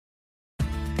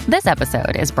This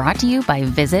episode is brought to you by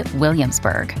Visit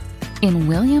Williamsburg. In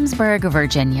Williamsburg,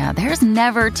 Virginia, there's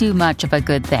never too much of a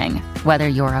good thing. Whether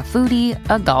you're a foodie,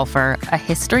 a golfer, a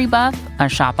history buff, a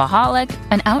shopaholic,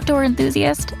 an outdoor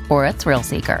enthusiast, or a thrill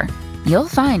seeker, you'll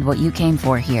find what you came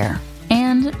for here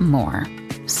and more.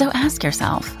 So ask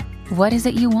yourself, what is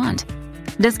it you want?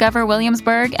 Discover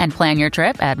Williamsburg and plan your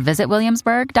trip at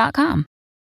visitwilliamsburg.com.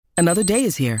 Another day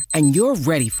is here, and you're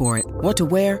ready for it. What to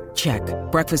wear? Check.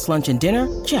 Breakfast, lunch, and dinner?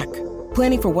 Check.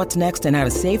 Planning for what's next and how to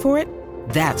save for it?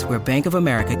 That's where Bank of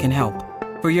America can help.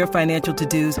 For your financial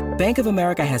to-dos, Bank of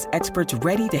America has experts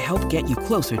ready to help get you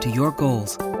closer to your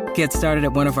goals. Get started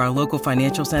at one of our local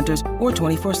financial centers or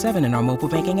 24/7 in our mobile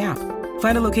banking app.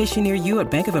 Find a location near you at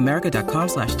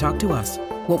bankofamerica.com/talktous.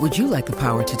 What would you like the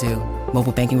power to do?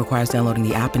 Mobile banking requires downloading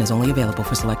the app and is only available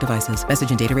for select devices.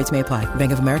 Message and data rates may apply.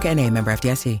 Bank of America N.A., member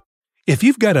FDIC. If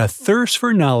you've got a thirst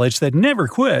for knowledge that never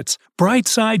quits,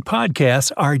 Brightside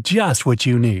Podcasts are just what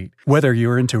you need. Whether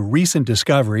you're into recent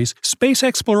discoveries, space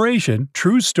exploration,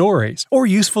 true stories, or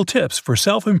useful tips for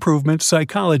self-improvement,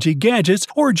 psychology, gadgets,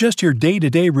 or just your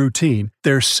day-to-day routine,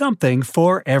 there's something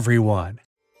for everyone.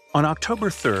 On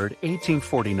October 3,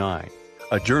 1849,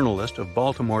 a journalist of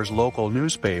Baltimore's local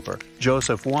newspaper,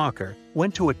 Joseph Walker,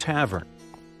 went to a tavern.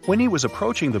 When he was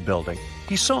approaching the building,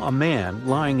 he saw a man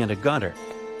lying in a gutter.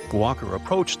 Walker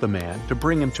approached the man to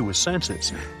bring him to his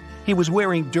senses. He was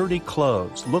wearing dirty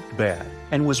clothes, looked bad,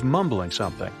 and was mumbling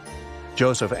something.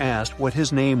 Joseph asked what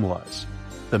his name was.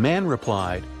 The man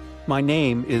replied, "My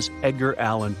name is Edgar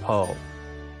Allan Poe."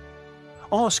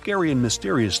 All scary and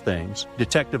mysterious things,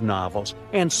 detective novels,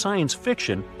 and science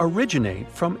fiction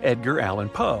originate from Edgar Allan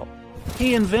Poe.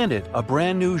 He invented a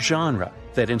brand new genre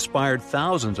that inspired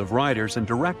thousands of writers and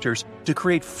directors to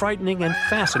create frightening and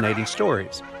fascinating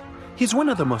stories. He's one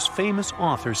of the most famous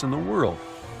authors in the world,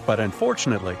 but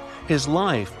unfortunately, his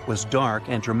life was dark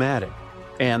and dramatic,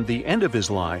 and the end of his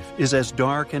life is as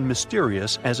dark and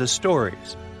mysterious as his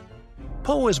stories.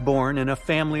 Poe was born in a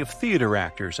family of theater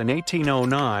actors in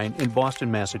 1809 in Boston,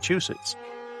 Massachusetts.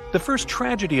 The first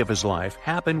tragedy of his life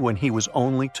happened when he was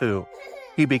only 2.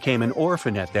 He became an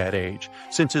orphan at that age,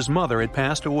 since his mother had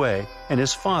passed away and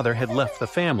his father had left the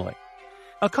family.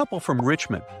 A couple from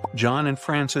Richmond, John and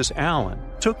Frances Allen,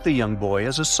 took the young boy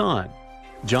as a son.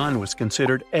 John was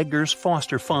considered Edgar's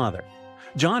foster father.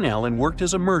 John Allen worked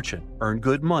as a merchant, earned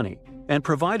good money, and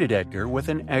provided Edgar with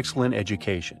an excellent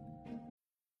education.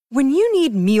 When you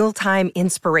need mealtime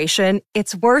inspiration,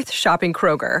 it's worth shopping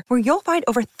Kroger, where you'll find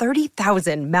over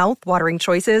 30,000 mouth-watering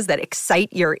choices that excite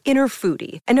your inner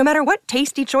foodie. And no matter what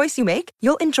tasty choice you make,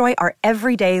 you'll enjoy our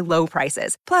everyday low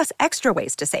prices, plus extra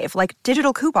ways to save, like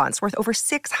digital coupons worth over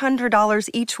 $600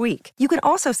 each week. You can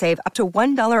also save up to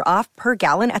 $1 off per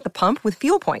gallon at the pump with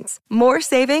fuel points. More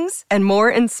savings and more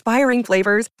inspiring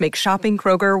flavors make shopping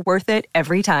Kroger worth it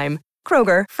every time.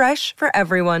 Kroger, fresh for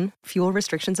everyone. Fuel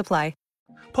restrictions apply.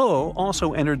 Poe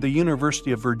also entered the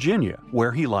University of Virginia,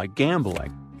 where he liked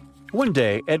gambling. One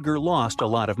day, Edgar lost a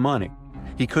lot of money.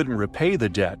 He couldn't repay the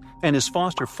debt, and his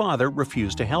foster father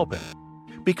refused to help him.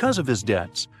 Because of his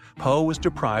debts, Poe was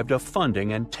deprived of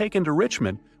funding and taken to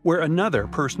Richmond, where another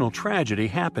personal tragedy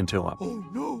happened to him. Oh,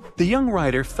 no. The young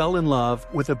writer fell in love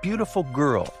with a beautiful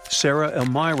girl, Sarah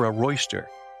Elmira Royster.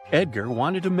 Edgar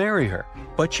wanted to marry her,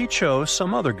 but she chose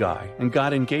some other guy and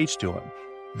got engaged to him.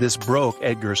 This broke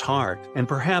Edgar's heart, and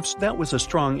perhaps that was a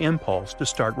strong impulse to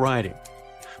start writing.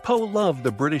 Poe loved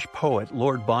the British poet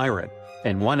Lord Byron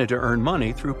and wanted to earn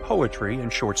money through poetry and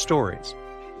short stories.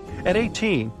 At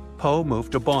 18, Poe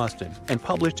moved to Boston and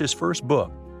published his first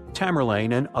book,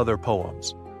 Tamerlane and Other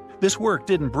Poems. This work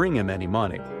didn't bring him any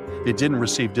money. It didn't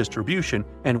receive distribution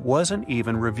and wasn't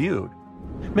even reviewed.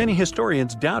 Many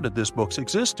historians doubted this book's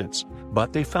existence,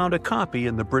 but they found a copy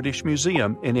in the British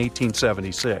Museum in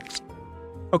 1876.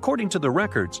 According to the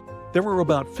records, there were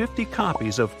about 50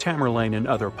 copies of Tamerlane and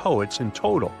Other Poets in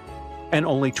total, and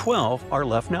only 12 are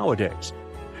left nowadays.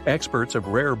 Experts of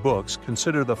rare books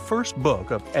consider the first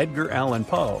book of Edgar Allan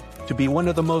Poe to be one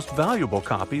of the most valuable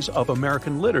copies of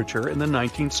American literature in the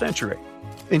 19th century.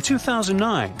 In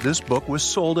 2009, this book was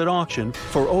sold at auction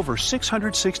for over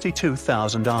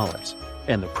 $662,000,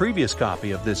 and the previous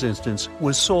copy of this instance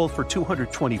was sold for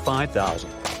 $225,000.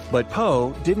 But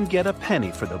Poe didn't get a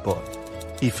penny for the book.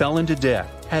 He fell into debt,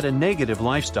 had a negative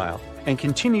lifestyle, and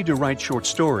continued to write short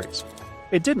stories.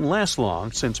 It didn't last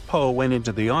long since Poe went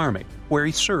into the Army, where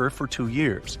he served for 2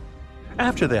 years.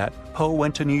 After that, Poe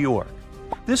went to New York.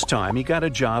 This time he got a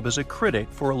job as a critic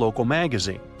for a local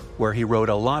magazine, where he wrote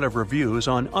a lot of reviews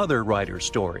on other writers'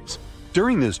 stories.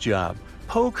 During this job,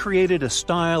 Poe created a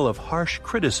style of harsh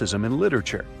criticism in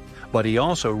literature, but he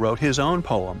also wrote his own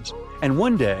poems, And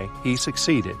one day, he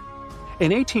succeeded.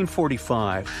 In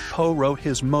 1845, Poe wrote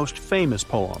his most famous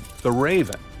poem, The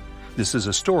Raven. This is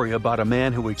a story about a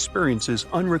man who experiences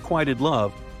unrequited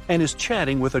love and is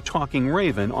chatting with a talking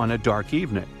raven on a dark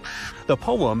evening. The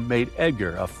poem made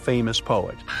Edgar a famous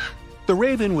poet. The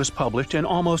Raven was published in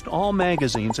almost all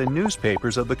magazines and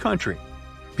newspapers of the country.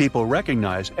 People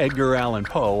recognized Edgar Allan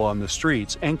Poe on the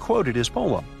streets and quoted his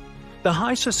poem. The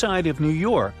High Society of New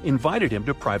York invited him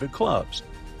to private clubs.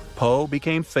 Poe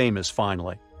became famous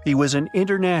finally. He was an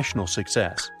international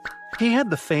success. He had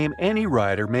the fame any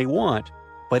writer may want,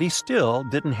 but he still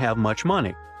didn't have much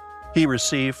money. He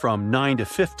received from $9 to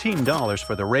 $15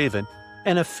 for The Raven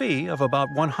and a fee of about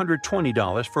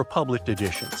 $120 for published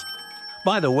editions.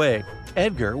 By the way,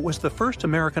 Edgar was the first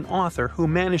American author who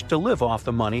managed to live off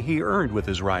the money he earned with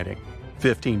his writing.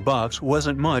 $15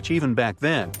 wasn't much even back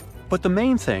then, but the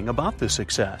main thing about this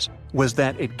success was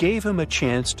that it gave him a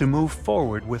chance to move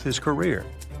forward with his career.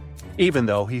 Even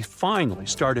though he finally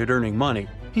started earning money,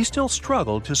 he still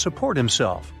struggled to support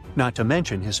himself, not to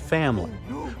mention his family.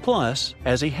 Plus,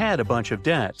 as he had a bunch of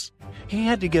debts, he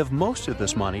had to give most of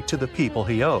this money to the people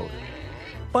he owed.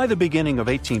 By the beginning of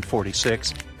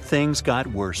 1846, things got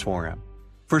worse for him.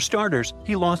 For starters,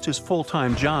 he lost his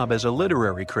full-time job as a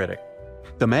literary critic.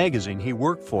 The magazine he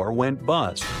worked for went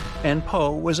bust, and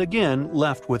Poe was again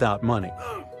left without money.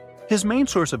 His main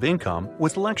source of income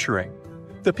was lecturing.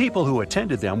 The people who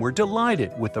attended them were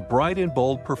delighted with the bright and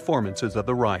bold performances of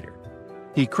the writer.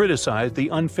 He criticized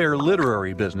the unfair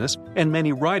literary business and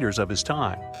many writers of his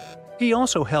time. He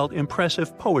also held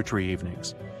impressive poetry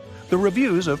evenings. The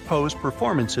reviews of Poe's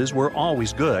performances were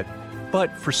always good,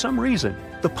 but for some reason,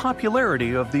 the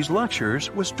popularity of these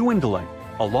lectures was dwindling,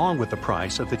 along with the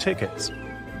price of the tickets.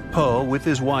 Poe, with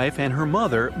his wife and her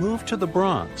mother, moved to the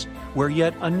Bronx, where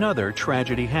yet another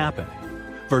tragedy happened.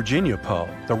 Virginia Poe,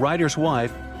 the writer's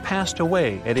wife, passed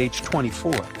away at age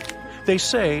 24. They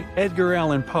say Edgar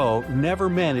Allan Poe never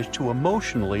managed to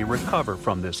emotionally recover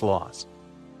from this loss.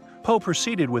 Poe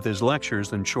proceeded with his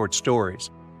lectures and short stories.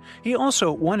 He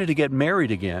also wanted to get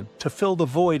married again to fill the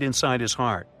void inside his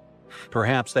heart.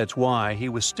 Perhaps that's why he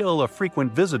was still a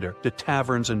frequent visitor to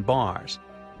taverns and bars.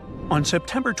 On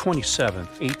September 27,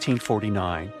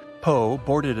 1849, Poe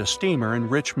boarded a steamer in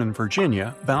Richmond,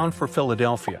 Virginia, bound for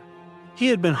Philadelphia. He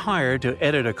had been hired to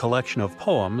edit a collection of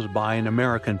poems by an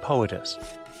American poetess.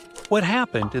 What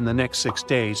happened in the next 6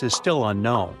 days is still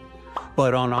unknown,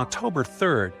 but on October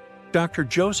 3rd, Dr.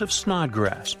 Joseph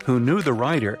Snodgrass, who knew the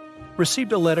writer,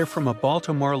 received a letter from a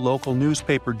Baltimore local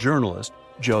newspaper journalist,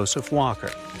 Joseph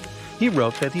Walker. He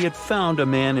wrote that he had found a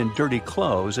man in dirty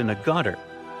clothes in a gutter.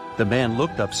 The man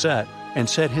looked upset and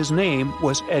said his name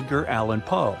was Edgar Allan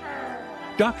Poe.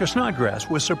 Dr. Snodgrass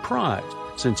was surprised,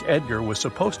 since Edgar was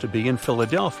supposed to be in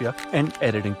Philadelphia and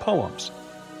editing poems.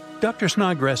 Dr.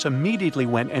 Snodgrass immediately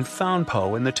went and found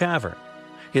Poe in the tavern.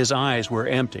 His eyes were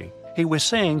empty, he was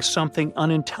saying something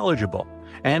unintelligible,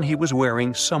 and he was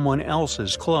wearing someone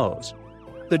else's clothes.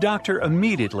 The doctor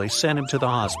immediately sent him to the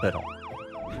hospital.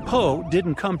 Poe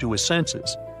didn't come to his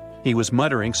senses. He was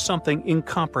muttering something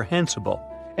incomprehensible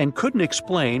and couldn't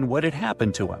explain what had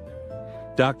happened to him.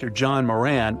 Dr. John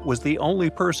Moran was the only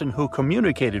person who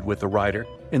communicated with the writer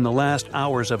in the last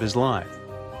hours of his life.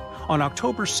 On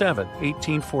October 7,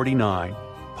 1849,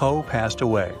 Poe passed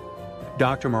away.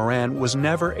 Dr. Moran was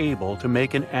never able to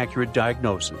make an accurate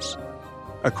diagnosis.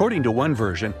 According to one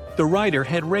version, the writer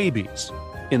had rabies.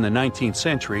 In the 19th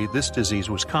century, this disease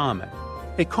was common.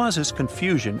 It causes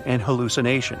confusion and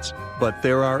hallucinations, but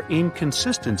there are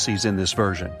inconsistencies in this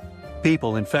version.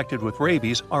 People infected with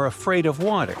rabies are afraid of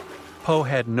water. Poe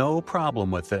had no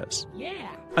problem with this.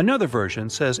 Another version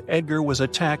says Edgar was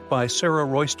attacked by Sarah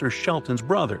Royster Shelton's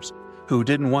brothers, who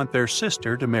didn't want their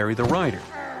sister to marry the writer.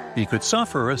 He could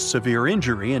suffer a severe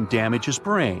injury and damage his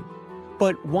brain.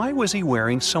 But why was he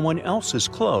wearing someone else's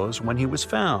clothes when he was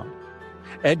found?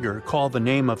 Edgar called the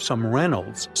name of some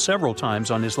Reynolds several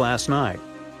times on his last night,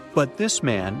 but this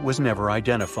man was never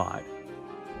identified.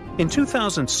 In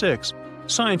 2006,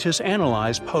 scientists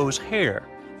analyzed Poe's hair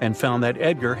and found that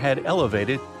Edgar had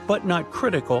elevated, but not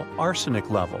critical, arsenic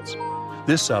levels.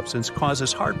 This substance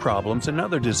causes heart problems and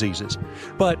other diseases,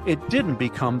 but it didn't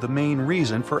become the main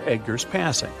reason for Edgar's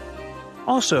passing.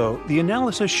 Also, the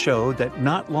analysis showed that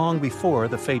not long before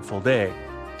the fateful day,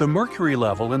 the mercury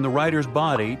level in the writer's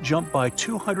body jumped by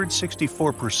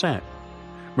 264%.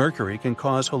 Mercury can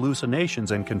cause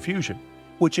hallucinations and confusion,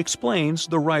 which explains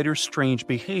the writer's strange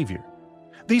behavior.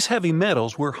 These heavy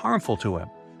metals were harmful to him,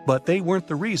 but they weren't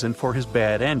the reason for his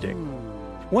bad ending.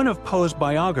 One of Poe's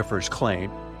biographers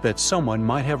claimed that someone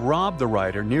might have robbed the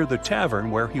writer near the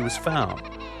tavern where he was found.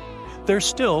 there's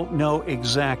still no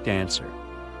exact answer.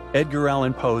 Edgar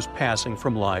Allan Poe's passing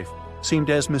from life seemed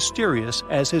as mysterious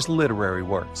as his literary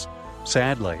works.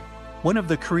 Sadly, one of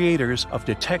the creators of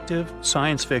detective,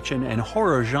 science fiction, and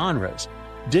horror genres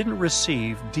didn't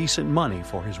receive decent money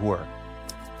for his work.